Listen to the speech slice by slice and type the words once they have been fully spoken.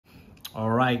All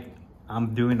right,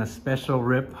 I'm doing a special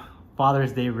rip,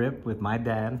 Father's Day rip with my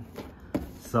dad.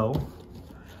 So,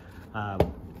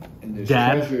 And there's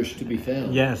Dad, treasures to be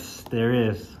found. yes, there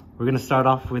is. We're gonna start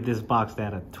off with this box,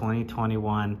 Dad, a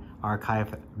 2021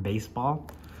 Archive Baseball.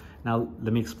 Now,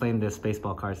 let me explain this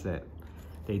baseball card set.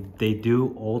 They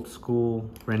do old school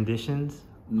renditions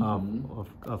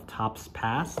of Topps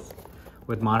past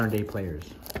with modern day players.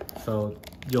 So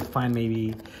you'll find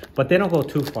maybe, but they don't go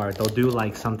too far. They'll do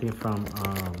like something from,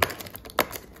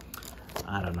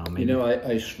 I don't know, maybe. You know,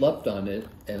 I slept on it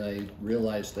and I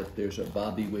realized that there's a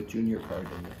Bobby Witt Jr. card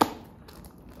in there.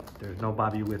 There's no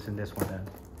Bobby Witts in this one, then.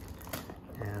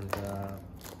 And,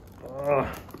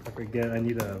 I forget, I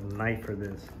need a knife for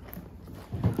this.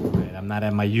 Right, I'm not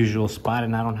at my usual spot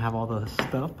and I don't have all the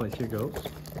stuff, but here goes.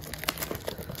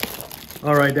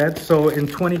 All right, Dad, so in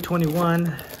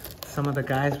 2021, some of the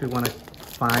guys we want to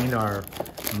find are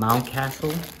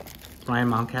Mountcastle, Brian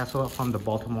Mountcastle from the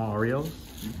Baltimore Orioles,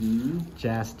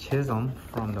 Jazz Chisholm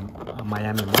from the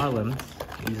Miami Marlins.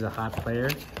 He's a hot player.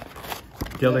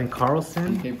 Dylan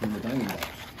Carlson. He came from the Diamondbacks.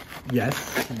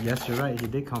 Yes, you're right. He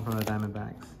did come from the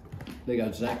Diamondbacks. They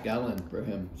got Zach Gallen for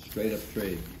him, straight up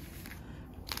trade.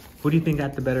 Who do you think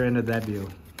got the better end of that deal?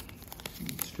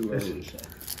 It's too early to say.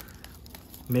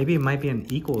 Maybe it might be an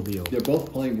equal deal. They're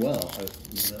both playing well,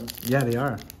 you know? Yeah, they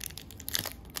are.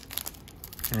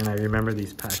 And I remember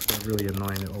these packs were really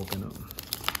annoying to open up.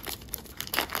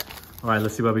 All right,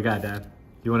 let's see what we got, Dad.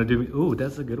 You want to do? Ooh,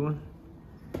 that's a good one.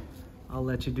 I'll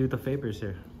let you do the favors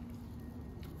here.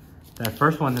 That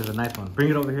first one is a nice one. Bring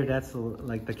it over here, Dad, so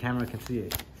like the camera can see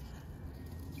it.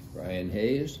 Ryan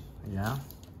Hayes. Yeah.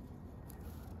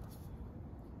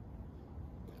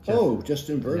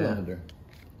 Justin Verlander. Yeah.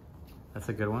 That's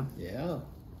a good one. Yeah.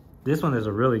 This one is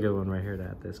a really good one right here,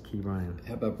 Dad. This Key Ryan.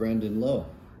 How about Brandon Lowe?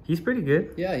 He's pretty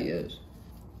good. Yeah, he is.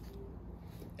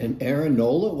 And Aaron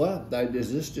Nola? What?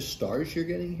 Is this just stars you're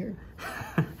getting here?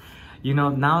 You know,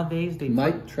 nowadays they...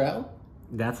 Mike Trout?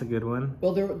 That's a good one.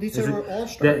 Well, these are all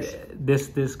stars.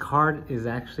 This card is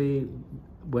actually,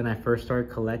 when I first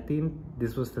started collecting,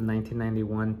 this was the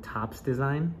 1991 Topps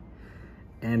design.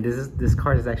 And this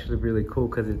card is actually really cool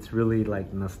because it's really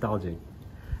like nostalgic.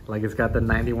 Like it's got the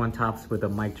 91 Topps with a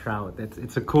Mike Trout.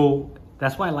 It's a cool,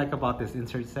 that's what I like about this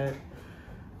insert set.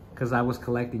 Because I was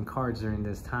collecting cards during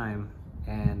this time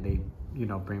and they, you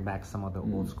know, bring back some of the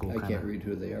old school I can't read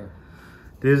who they are.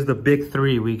 This is the big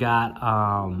three. We got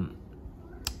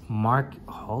Mark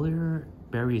Hollier,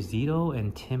 Barry Zito,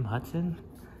 and Tim Hudson.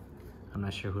 I'm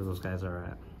not sure who those guys are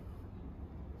at.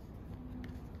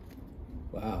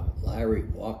 Wow, Larry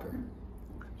Walker.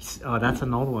 Oh, that's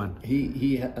an old one.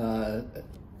 He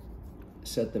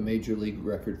set the major league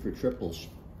record for triples.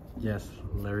 Yes,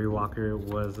 Larry Walker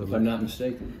was. If I'm not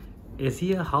mistaken. Is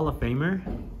he a Hall of Famer?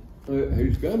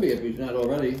 He's going to be if he's not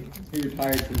already. He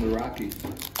retired from the Rockies.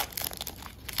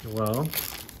 Well.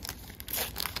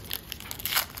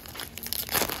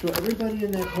 So everybody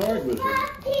in that card was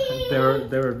in.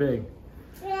 They were big.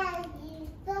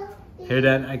 Here,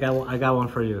 Dad, I got one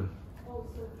for you.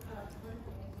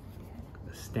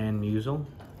 Stan Musial.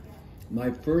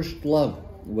 My first glove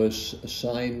was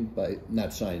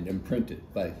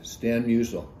imprinted by Stan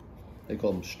Musial. They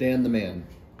call him Stan the Man.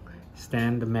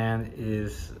 Stan the Man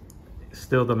is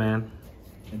still the man.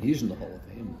 And he's in the Hall of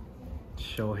Fame.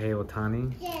 Shohei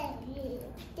Ohtani.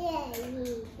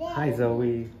 Hi,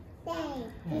 Zoe.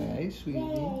 Hi,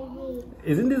 sweetie.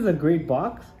 Isn't this a great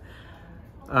box?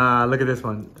 Look at this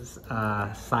one.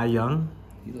 Cy Young.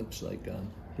 He looks like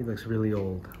He looks really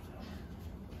old.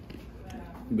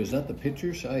 Was that the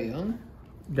pitcher, Cy Young?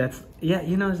 That's, yeah,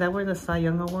 you know, is that where the Cy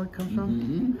Young Award comes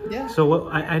from? Yeah. So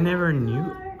what, I never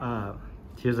knew.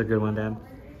 Here's a good one, Dad.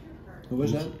 Who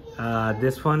was that?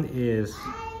 This one is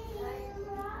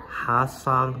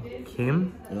Ha-Sung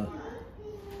Kim. I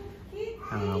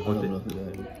I don't know. don't know who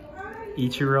that is.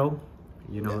 Ichiro.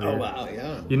 You know. Oh, wow,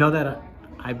 yeah. You know that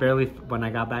I barely, when I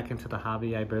got back into the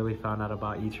hobby, I barely found out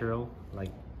about Ichiro.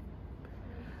 Like,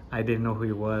 I didn't know who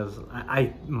he was.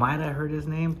 I might have heard his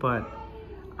name, but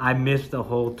I missed the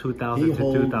whole 2000 He to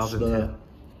holds 2010.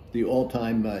 the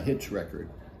all-time hits record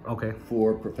Okay.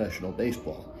 for professional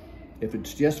baseball. If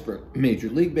it's just for Major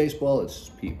League Baseball, it's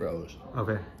Pete Rose.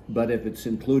 Okay. But if it's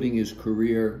including his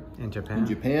career In Japan.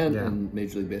 yeah. and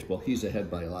Major League Baseball, he's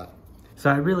ahead by a lot. So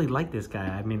I really like this guy.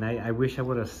 I mean, I wish I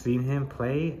would have seen him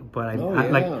play, but I Oh,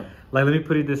 like yeah. let me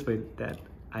put it this way: that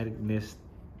I missed.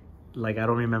 Like, I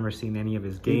don't remember seeing any of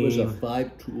his games. He was a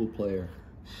 5-tool player.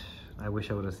 I wish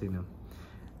I would have seen him.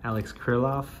 Alex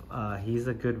Krylov, he's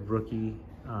a good rookie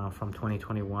from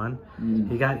 2021.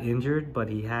 He got injured, but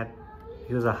he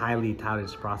was a highly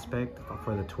touted prospect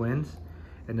for the Twins.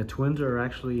 And the Twins are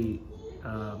actually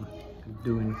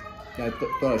doing I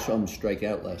thought I saw him strike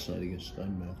out last night against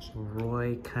Diamondbacks.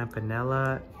 Roy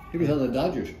Campanella. He was on the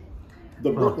Dodgers,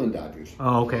 the Brooklyn Dodgers.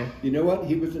 Oh, okay. You know what?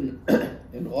 He was in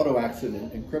an auto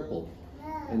accident and crippled.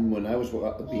 And when I was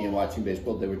watching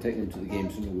baseball, they were taking him to the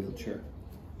games in a wheelchair.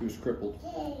 He was crippled.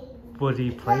 Was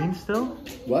he playing still?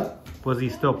 What? Was he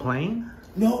still playing?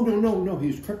 No. He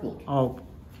was crippled. Oh,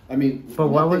 I mean, but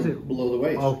what was it? Below the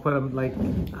waist. Oh, but I'm like,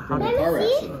 how From a did, car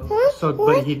accident. so,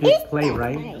 but he did play,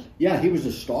 right? Yeah, he was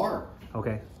a star.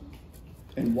 Okay.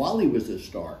 And while he was a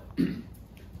star,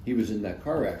 he was in that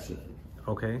car accident.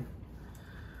 Okay.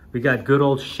 We got good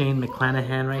old Shane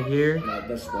McClanahan right here. Now,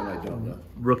 that's one I don't know.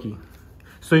 Rookie.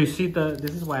 So you see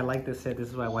this is why I like this set. This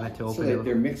is why I wanted to So open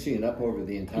they're it. mixing it up over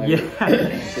the entire Yeah.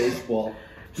 baseball.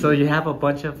 So you have a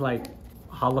bunch of like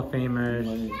Hall of Famers. You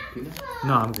want any peanuts?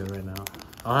 No, I'm good right now.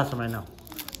 I'll have some right now.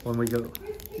 When we go.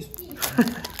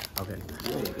 Okay.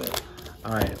 Really good.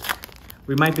 All right.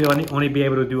 We might be only be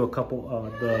able to do a couple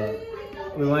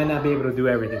we might not be able to do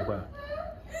everything, but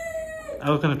I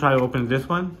was gonna try to open this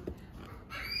one.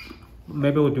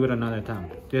 Maybe we'll do it another time.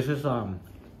 This is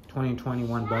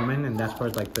 2021 Bowman, and that's for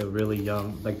like the really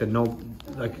young, like the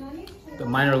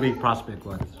minor league prospect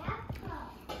ones.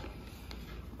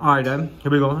 All right, then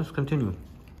here we go. Let's continue.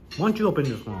 Why don't you open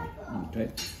this one? Okay.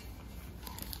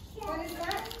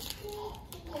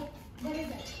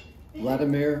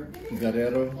 Vladimir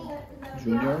Guerrero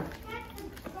Jr.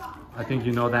 I think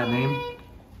you know that name.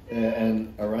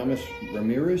 And Aramis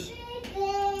Ramirez.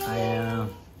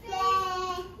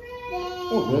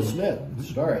 Oh, Will Smith,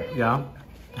 star. Yeah.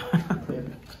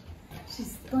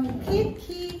 She's going,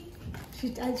 Kitty.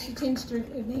 She changed her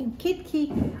name. Kitty.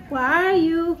 Where are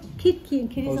you? Kitty.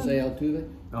 Jose Altuve.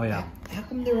 Oh yeah. How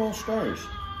come they're all stars?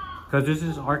 Because this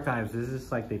is archives. This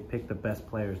is like they pick the best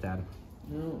players, Dad.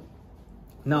 No.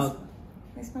 No,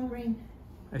 I smell rain.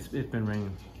 it's been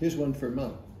raining. Here's one for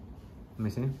Mom. Let me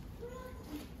see.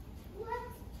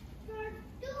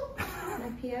 My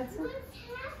Piazza.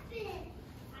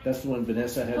 That's the one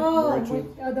Vanessa had Oh, words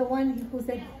with. the one who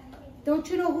said, "Don't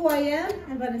you know who I am?"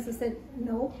 And Vanessa said,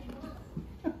 "No."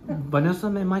 Vanessa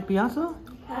Mike Piazza?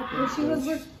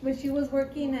 When she was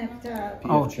working at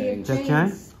Oh, Chains. Jeff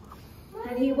Chains?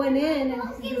 and he went in and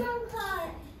she was,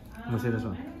 Let me see this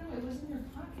one.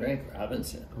 Frank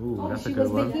Robinson. Ooh, that's a she was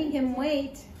good one. making him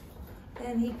wait,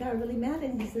 and he got really mad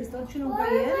and he says, "Don't you know who I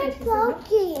am?" And she said,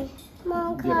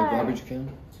 "No." Do you have a garbage can?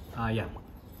 Yeah.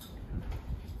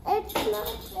 It's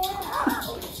not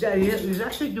there. Yeah, he's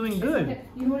actually doing good.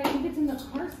 You know what? I think it's in the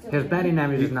car still. His batting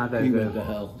average is not that He went good. to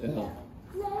hell. Yeah.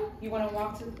 You want to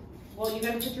walk to? Well, you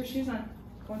gotta put your shoes on.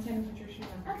 Go inside and put your shoes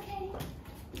on. Okay.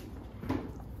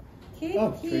 Kitty. Oh,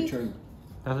 great turn.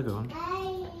 That's a good one.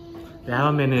 Bye. They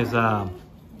have him in his Go,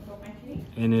 my kitty.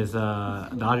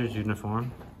 Dodgers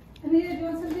uniform. Anita, do you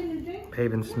want something to drink?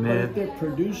 Pavin But if Smith. they're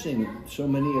producing so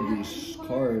many of these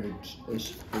cards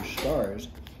for stars,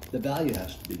 the value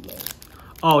has to be low.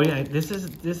 Oh yeah, this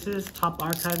is top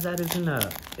archives. That isn't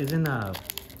a.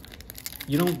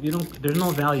 You don't. There's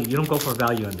no value. You don't go for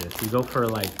value on this. You go for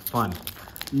like fun.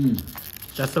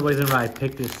 That's the reason why I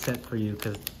picked this set for you,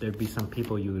 because there'd be some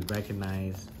people you would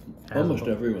recognize. Almost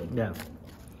everyone. Yeah.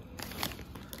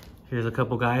 Here's a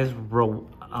couple guys.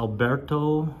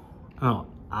 Adalberto. I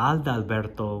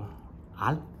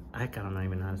don't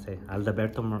even know how to say.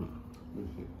 Adalberto.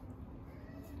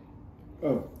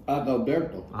 Oh,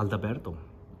 Adalberto. Adalberto.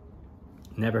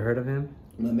 Never heard of him?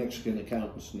 My Mexican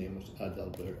accountant's name was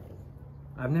Adalberto.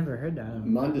 I've never heard that.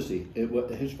 Mondesi.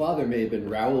 His father may have been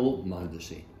Raul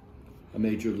Mondesi, a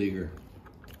major leaguer.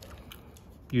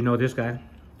 You know this guy?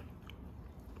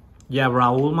 Yeah,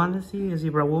 Raul Mondesi. Is he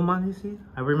Raul Mondesi?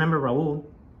 I remember Raul.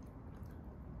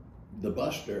 The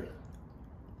Buster.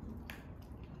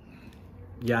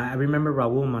 Yeah, I remember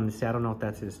Raul Mondesi. I don't know if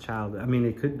that's his child. I mean,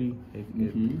 it could be.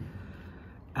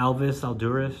 Elvis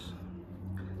Alduras.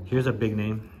 Here's a big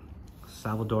name.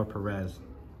 Salvador Perez.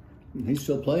 He's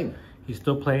still playing. He's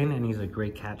still playing, and he's a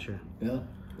great catcher. Yeah,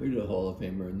 he's a Hall of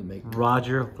Famer in the making.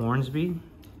 Roger Hornsby.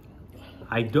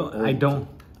 I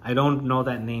don't know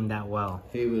that name that well.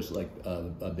 He was like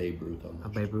a Babe Ruth almost. A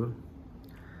Babe Ruth.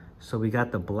 So we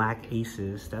got the Black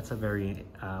Aces. That's a very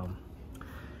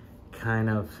kind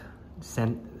of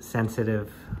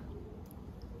sensitive.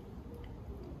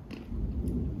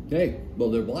 Hey, well,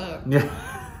 they're black. Yeah.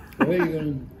 What are you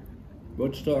gonna?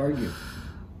 What's to argue?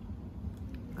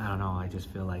 I don't know. I just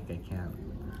feel like I can't.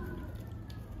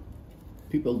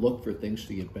 People look for things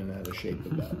to get bent out of shape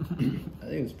about. I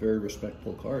think it's a very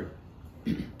respectful card.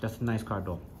 That's a nice card,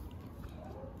 though.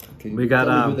 Can We you got,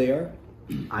 tell me who they are?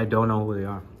 I don't know who they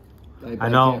are. I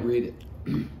know. can't read it.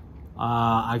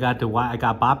 I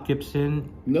got Bob Gibson,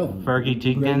 No. Fergie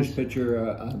Jenkins, Greatest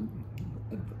pitcher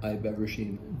I've ever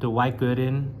seen. Dwight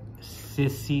Gooden,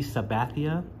 Sissy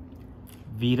Sabathia,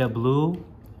 Vida Blue,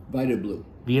 Vida Blue.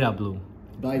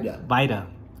 Vida,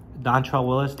 Dontrell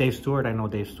Willis, Dave Stewart. I know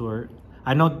Dave Stewart.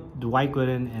 I know Dwight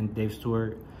Gooden and Dave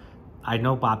Stewart. I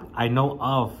know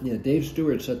of. Yeah, Dave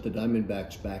Stewart set the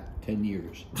Diamondbacks back 10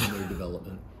 years in their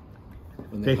development.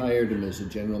 When they hired him as a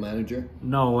general manager.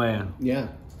 No way. Yeah.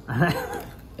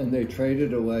 And they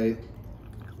traded away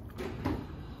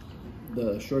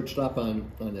the shortstop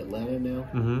on Atlanta now.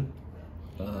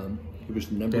 Mm-hmm. He was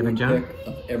the number David one Jones? pick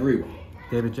of everyone.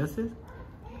 David Justice?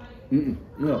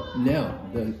 No, now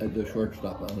the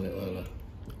shortstop on Atlanta.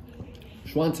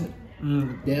 Swanson.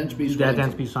 Dansby Swanson.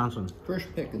 Dansby Swanson. First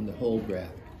pick in the whole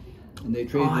draft. And they Oh,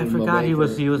 traded I him forgot away he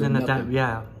was for in the nothing.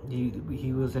 yeah.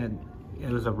 He was in. It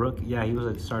was a rookie. Yeah,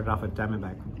 started off at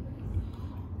Diamondback.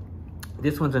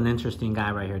 This one's an interesting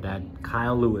guy right here, Dad.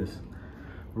 Kyle Lewis,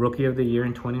 Rookie of the Year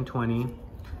in 2020.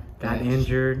 Got Nice.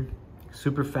 injured,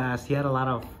 super fast. He had a lot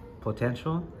of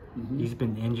potential. Mm-hmm. He's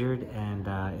been injured, and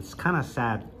it's kind of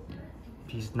sad.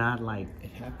 He's not like, It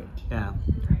happened. yeah.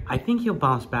 I think he'll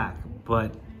bounce back,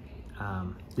 but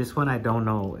this one I don't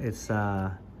know. It's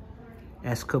Dio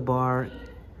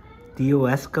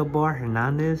Escobar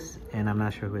Hernandez, and I'm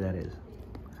not sure who that is.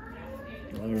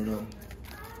 I don't know.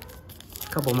 A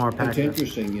couple more It's packs.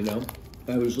 interesting, you know.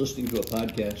 I was listening to a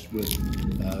podcast with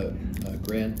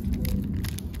Grant.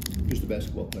 Who's the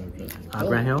basketball player?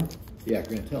 Grant Hill? Yeah,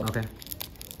 Grant Hill. Okay.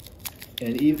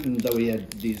 And even though he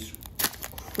had these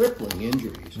crippling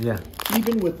injuries, Yeah.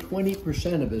 even with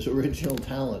 20% of his original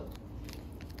talent,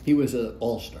 he was an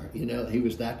all-star. You know, he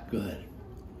was that good.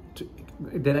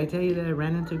 Did I tell you that I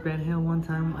ran into Grant Hill one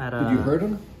time at Did you hurt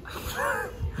him?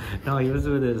 No, he was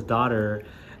with his daughter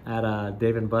at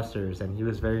Dave & Buster's, and he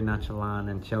was very nonchalant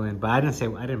and chilling. But I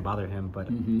didn't bother him, but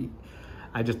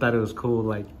I just thought it was cool,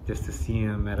 like, just to see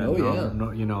him at a,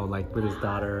 you know, like with his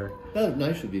daughter. That was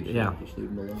nice of you to Yeah. just leave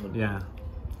him alone. Yeah.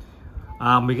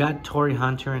 We got Torrey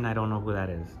Hunter, and I don't know who that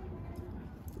is.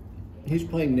 He's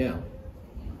playing now.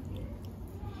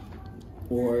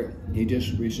 Or he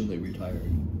just recently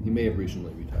retired. He may have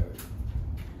recently retired.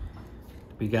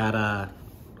 We got a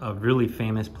really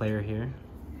famous player here,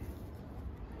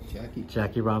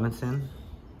 Jackie Robinson.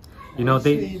 You know,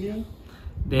 they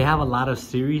have a lot of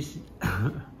series.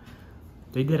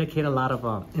 They dedicate a lot of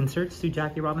inserts to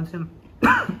Jackie Robinson,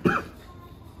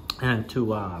 and to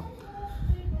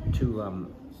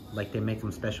like they make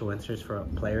them special inserts for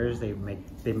players. They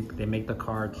make the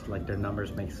cards like their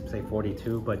numbers make say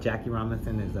 42, but Jackie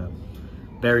Robinson is a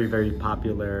very, very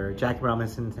popular. Jackie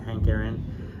Robinson, Hank Aaron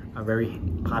are very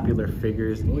popular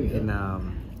figures in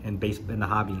the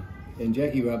hobby. And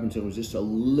Jackie Robinson was just a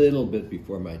little bit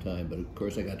before my time, but of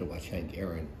course I got to watch Hank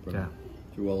Aaron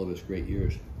through all of his great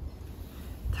years.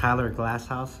 Tyler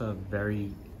Glasshouse, a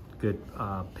very good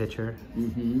pitcher.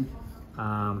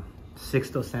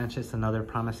 Sixto Sanchez, another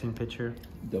promising pitcher.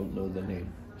 Don't know the name.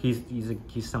 He's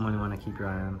someone you want to keep your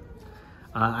eye on.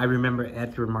 I remember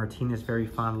Edgar Martinez very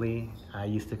fondly. I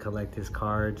used to collect his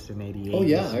cards in '88. Oh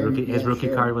yeah, his rookie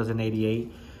card was in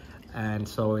 '88, and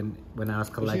so when I was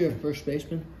collecting, was he a first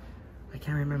baseman? I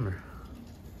can't remember.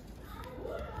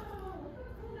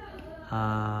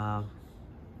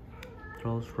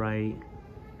 Throws right,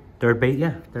 third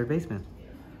baseman.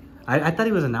 I thought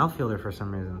he was an outfielder for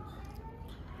some reason.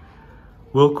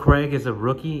 Will Craig is a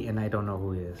rookie, and I don't know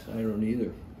who he is. I don't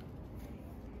either.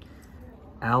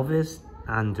 Alvis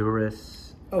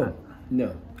Honduras. Oh,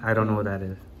 no. I don't know what that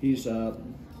is. He's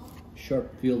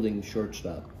sharp fielding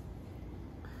shortstop.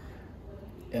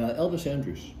 Elvis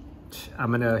Andrus. I'm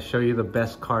going to show you the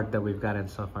best card that we've gotten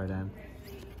so far, Dan.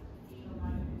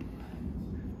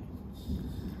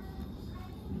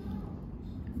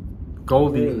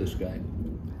 Goldie. Look at this guy.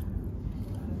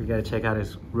 We got to check out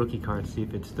his rookie card, see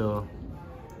if it's still...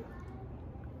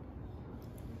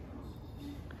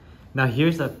 Now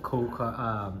here's a cool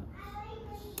a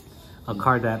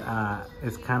card that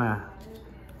is kind of...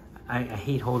 I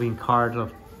hate holding cards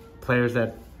of players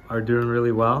that are doing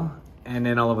really well and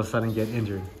then all of a sudden get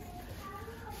injured.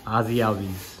 Ozzy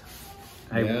Albies.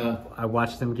 I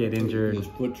watched him get injured. His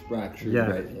foot's fractured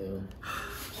right now.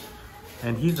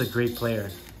 And he's a great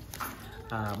player.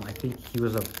 I think he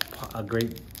was a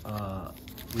great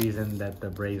reason that the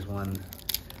Braves won.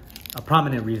 A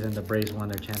prominent reason the Braves won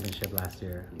their championship last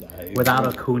year. Nice. Without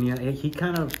Acuna, he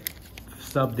kind of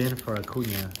subbed in for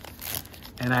Acuna.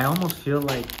 And I almost feel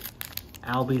like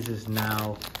Albies is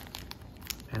now,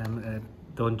 and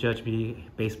don't judge me,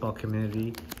 baseball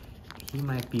community, he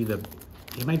might be the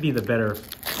better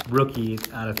rookie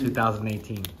out of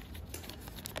 2018.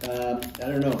 I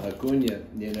don't know. Acuna,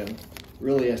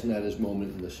 really hasn't had his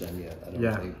moment in the sun yet. I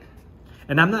don't think.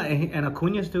 And and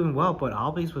Acuna's doing well, but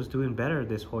Albies was doing better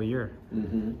this whole year.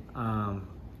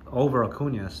 Over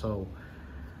Acuna, so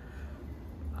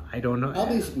I don't know.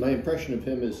 Albies, my impression of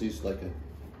him is he's like a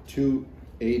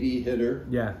 280 hitter.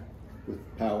 Yeah.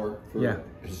 With power for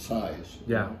his size.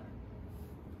 Yeah.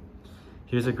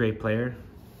 Here's a great player,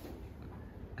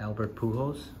 Albert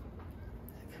Pujols.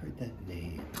 I've heard that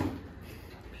name.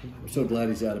 I'm so glad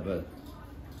he's out of a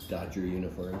Dodger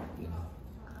uniform.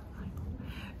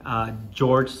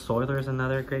 George Soler is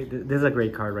another great. This is a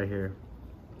great card right here.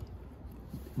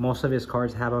 Most of his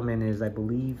cards have him in his, I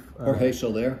believe. Jorge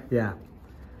Soler. Yeah.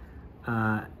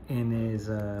 In his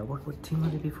what team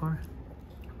was he before?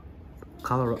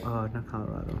 Colorado. Not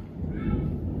Colorado.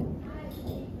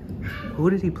 Who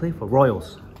did he play for?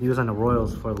 Royals. He was on the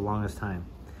Royals for the longest time,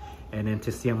 and then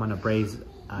to see him on a Braves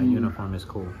uniform is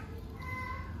cool.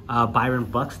 Byron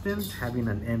Buxton having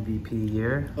an MVP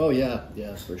year. Oh yeah,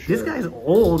 for sure. This guy's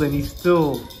old and he's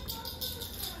still.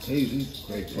 Hey, he's a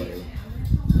great player.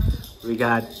 We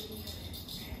got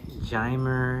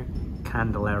Jeimer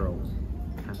Candelero.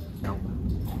 No.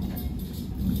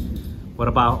 What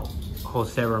about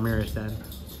Jose Ramirez then?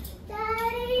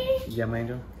 Daddy, Yeah, my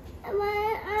angel.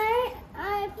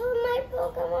 I put my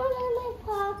Pokemon in my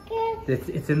pocket.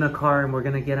 It's in the car and we're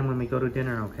gonna get him when we go to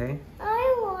dinner, okay?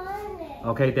 I want it.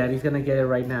 Okay, Daddy's gonna get it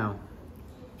right now.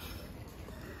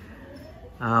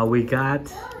 We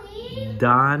got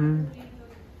Don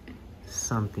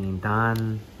something.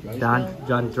 John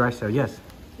Drysdale, yes.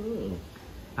 Oh.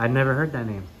 I'd never heard that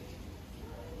name.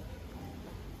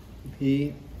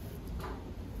 He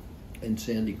and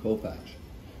Sandy Koufax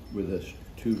were the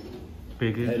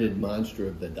two-headed monster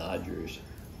of the Dodgers.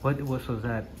 What was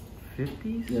that?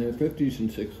 50s? Yeah, 50s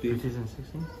and 60s. 50s and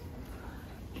 60s?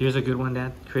 Here's a good one,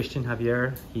 Dad. Christian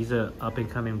Javier. He's a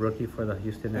up-and-coming rookie for the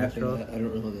Houston Astros. I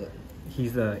don't know that.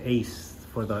 He's the ace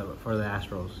for the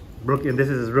Astros. Rookie, and this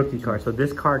is his rookie card. So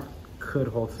this card could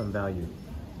hold some value.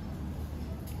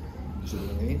 Is it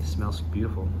an It smells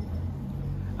beautiful.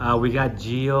 We got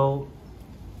Gio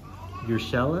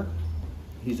Urshela.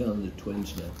 He's on the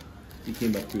Twins now. He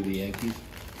came up through the Yankees.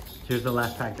 Here's the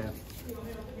last pack, Dad.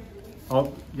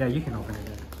 Oh, yeah, you can open it,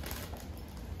 Dad.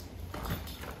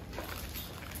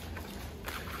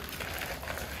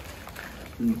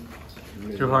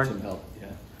 Really Too hard? Some help.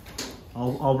 Yeah.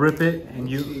 I'll rip it and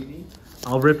you.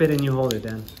 I'll rip it and you hold it,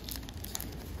 Dan.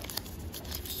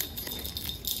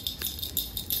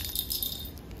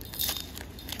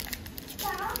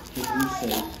 What do you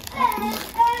say?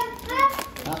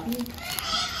 Copy?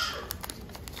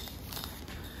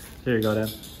 Here you go, Dan.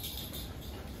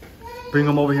 Bring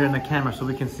them over here in the camera so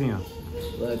we can see them.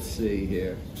 Let's see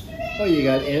here. Oh, you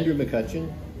got Andrew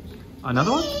McCutchen.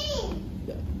 Another one?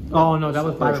 Yeah. Oh no, that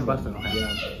was First Byron one. Buxton. Okay.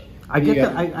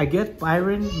 Yeah. I get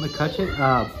Byron McCutchen,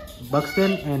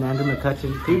 Buxton, and Andrew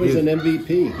McCutchen. He was an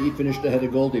MVP. He finished ahead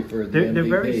of Goldie for the MVP. They're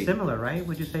very similar, right?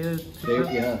 Would you say that?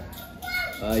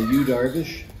 Yeah. Yu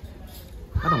Darvish.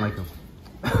 I don't like him.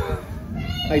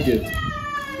 I do.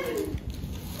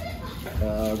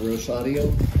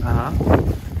 Rosario.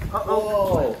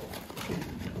 Oh.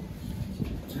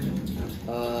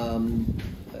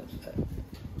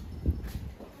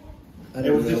 I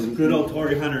don't know. good old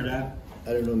Torrey Hunter, Dad.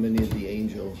 I don't know many of the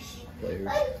Angels players.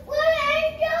 What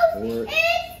Or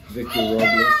Victor Robles.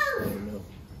 I don't know.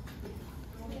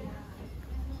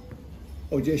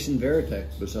 Oh, Jason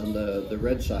Varitek was on the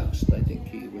Red Sox. I think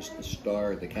he was the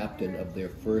star, the captain of their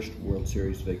first World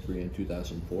Series victory in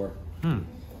 2004.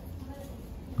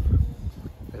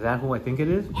 Is that who I think it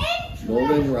is?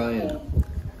 Nolan Ryan.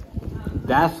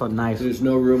 That's a nice. There's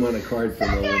no room on a card for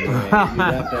Nolan Ryan. You'd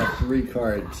have to have 3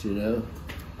 cards, you know?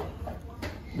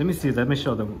 Let me see. Let me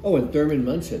show them. Oh, and Thurman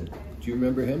Munson. Do you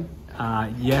remember him?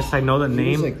 Yes, I know the He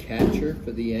name. was a catcher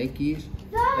for the Yankees.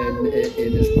 And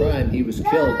in his prime, he was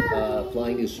killed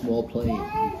flying his small plane.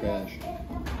 He crashed.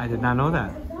 I did not know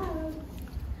that.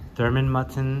 Thurman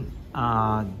Munson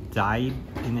died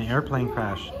in an airplane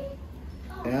crash.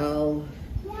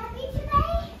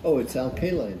 It's Al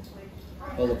Kaline,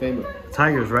 Hall of Famer.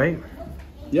 Tigers, right?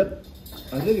 Yep.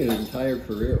 I think his entire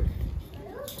career.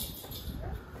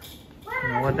 You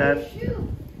know what, Dad?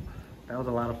 That was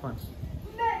a lot of fun.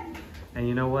 And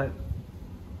you know what?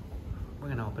 We're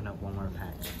gonna open up one more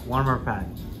pack. One more pack.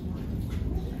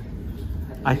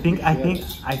 I think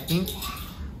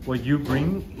what you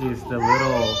bring is the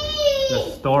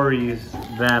stories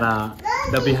that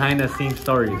the behind the scenes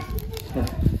stories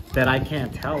that I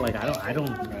can't tell. Like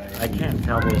I can't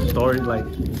tell those stories. Like,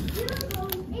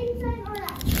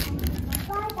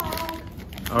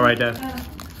 all right, Dad.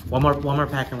 One more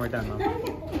pack and we're done, Mom. I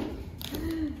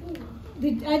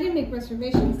didn't make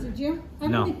reservations, did you? I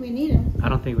don't No. think we need them. I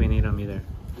don't think we need them either.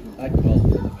 I'd call for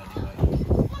them anyway.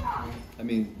 I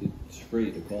mean, it's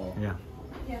free to call. Yeah.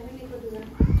 Yeah, we need to go do that.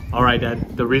 All right,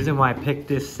 Dad. The reason why I picked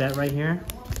this set right here,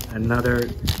 another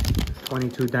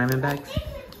 22 Diamondbacks, is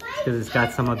because it's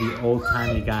got some of the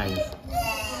old-timey guys.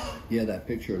 Yeah, that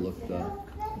picture looked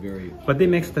very... But they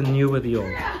mixed the new with the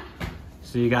old.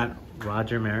 So you got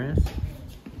Roger Maris.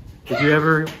 Did you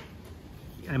ever...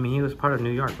 I mean, he was part of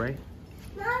New York, right?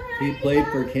 He played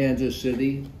for Kansas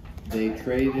City. They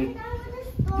traded...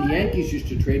 The Yankees used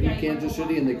to trade with Kansas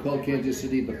City, and they called Kansas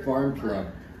City the Farm Club.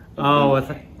 Oh,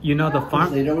 you know the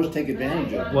farm... They'd always take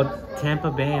advantage of it. Well,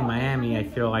 Tampa Bay and Miami, I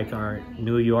feel like are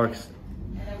New York's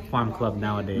farm club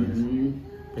nowadays. Mhm.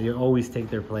 They always take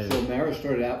their players. So Maris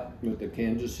started out with the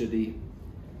Kansas City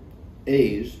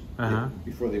A's Uh-huh.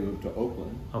 before they moved to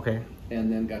Oakland, Okay.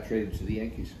 and then got traded to the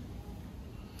Yankees.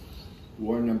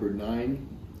 Wore number 9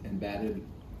 and batted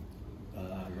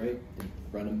right in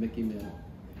front of Mickey Mantle.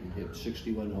 He hit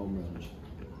 61 home runs.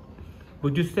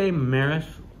 Would you say Maris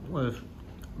was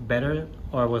better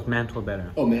or was Mantle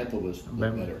better? Oh, Mantle was the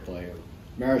Better. better player.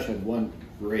 Maris had one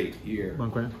great year.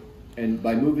 One question? And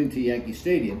by moving to Yankee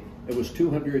Stadium, it was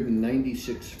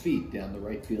 296 feet down the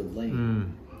right field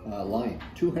lane line.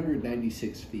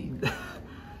 296 feet.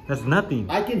 That's nothing.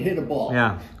 I can hit a ball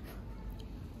Yeah.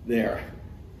 there.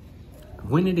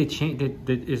 When did it change?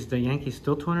 Is the Yankees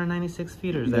still 296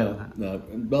 feet or is that? No.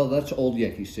 Well, that's old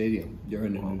Yankee Stadium. They're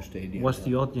in a new stadium. What's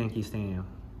the old Yankee Stadium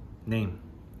name?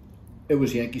 It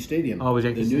was Yankee Stadium. Oh, it was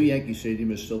Yankee The new Stadium. Yankee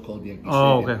Stadium is still called Yankee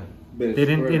Oh, Stadium. okay. But it's They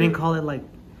didn't forever- call it like.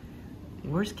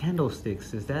 Where's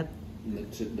Candlesticks? Is that?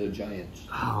 It's the Giants.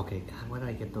 Oh, okay. God, why did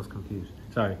I get those confused?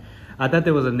 Sorry, I thought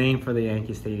there was a name for the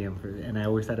Yankee Stadium and I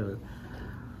always thought it was.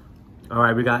 All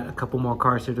right, we got a couple more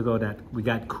cards here to go. That we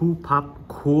got Cool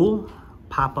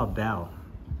Papa Bell.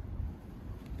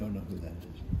 Don't know who that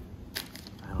is.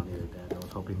 I don't either, Dad. I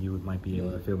was hoping you might be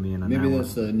able to fill me in on Maybe that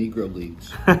that's the Negro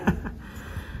Leagues. one.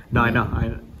 No, I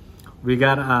know. We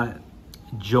got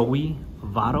Joey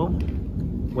Votto.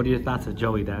 What are your thoughts of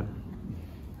Joey, Dad?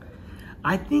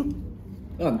 I think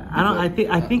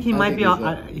I think he might be.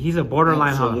 He's a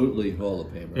borderline Hall. Absolutely Hall of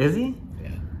Famer. Is he? Yeah.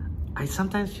 I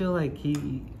sometimes feel like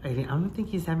I don't think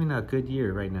he's having a good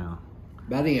year right now.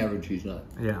 Batting average, he's not,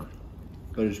 Yeah.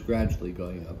 but it's gradually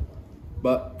going up.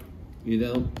 But you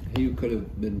know, he could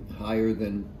have been higher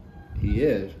than he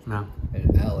is. No.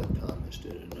 And Alec Thomas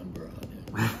did a number on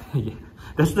him. Yeah.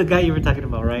 That's the guy you were talking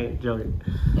about, right, Joey?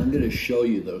 I'm going to show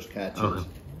you those catches. Okay.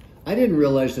 I didn't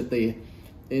realize that they,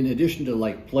 in addition to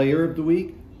like Player of the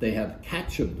Week, they have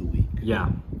Catch of the Week. Yeah.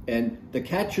 And the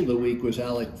Catch of the Week was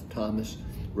Alec Thomas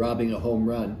robbing a home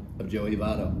run of Joey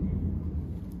Votto.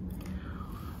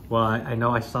 Well, I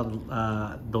know I saw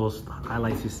those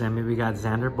highlights you sent me. We got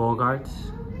Xander Bogaerts.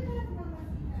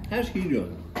 How's he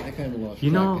doing? I kind of lost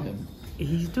You track know, of him.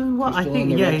 he's doing well. He's I still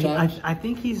think, on the yeah, Red Sox? I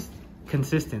think he's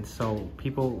consistent. So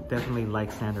people definitely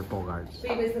like Xander Bogaerts.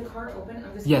 Babe, is the card open?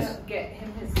 I'm just Yes. gonna get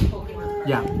him his Pokemon card.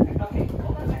 Yeah. Okay,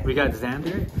 hold on a second. We got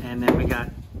Xander, and then we got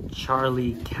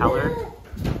Charlie Keller. Okay,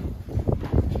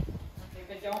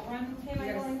 but don't run. Okay,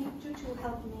 Michael, I need you to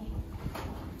help me.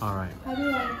 All right. How do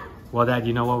I? Well, Dad,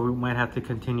 you know what? We might have to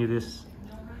continue this.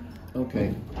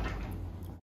 Okay.